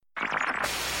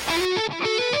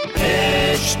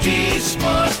HD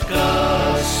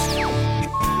Smartcast.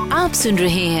 आप सुन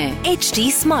रहे हैं HD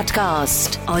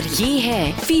Smartcast और ये है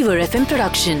Fever FM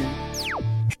production.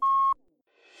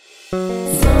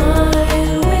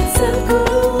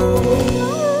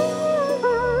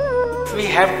 We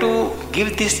have to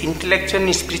give this intellectual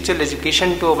and spiritual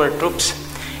education to our troops,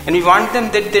 and we want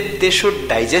them that they should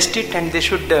digest it and they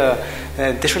should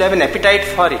have an appetite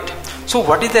for it. So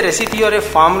what is the recipe or a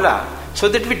formula so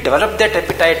that we develop that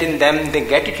appetite in them, they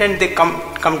get it and they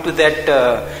come to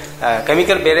that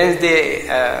chemical balance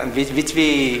which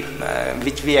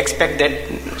we expect that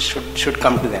should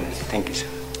come to them. Thank you, sir.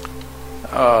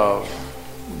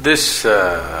 This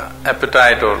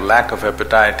appetite or lack of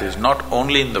appetite is not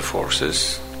only in the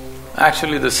forces.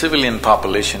 Actually, the civilian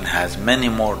population has many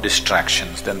more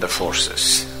distractions than the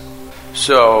forces.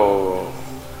 So,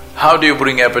 how do you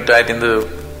bring appetite in the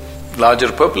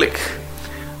larger public?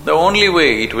 The only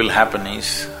way it will happen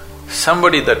is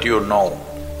somebody that you know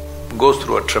goes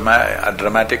through a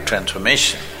dramatic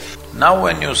transformation. Now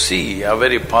when you see a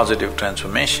very positive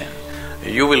transformation,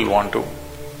 you will want to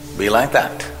be like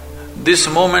that. This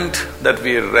movement that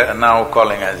we are now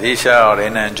calling as Isha or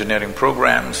Inner Engineering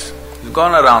programs has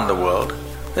gone around the world.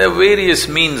 There are various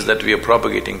means that we are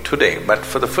propagating today, but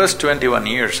for the first 21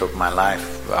 years of my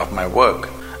life, of my work,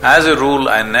 as a rule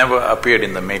I never appeared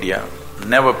in the media,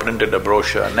 never printed a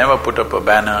brochure, never put up a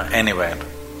banner anywhere.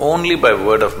 Only by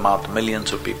word of mouth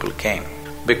millions of people came,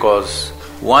 because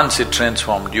once it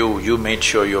transformed you, you made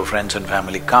sure your friends and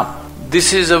family come.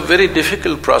 This is a very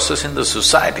difficult process in the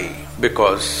society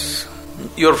because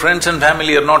your friends and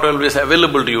family are not always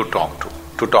available to you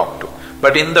to talk to.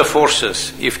 But in the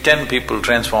forces, if 10 people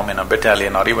transform in a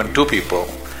battalion or even 2 people,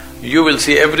 you will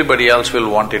see everybody else will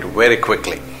want it very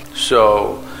quickly.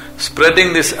 So,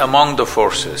 spreading this among the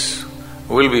forces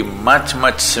will be much,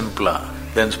 much simpler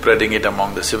than spreading it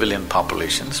among the civilian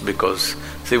populations, because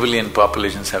civilian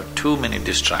populations have too many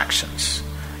distractions.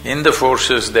 In the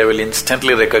forces, they will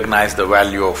instantly recognize the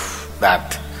value of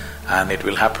that and it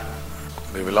will happen.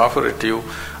 We will offer it to you.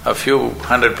 A few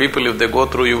hundred people, if they go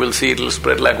through, you will see it will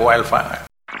spread like wildfire.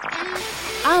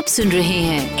 आप सुन रहे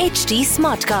हैं HD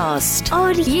Smartcast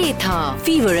और ये था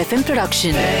Fever FM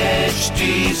production.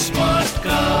 HD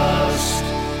Smartcast.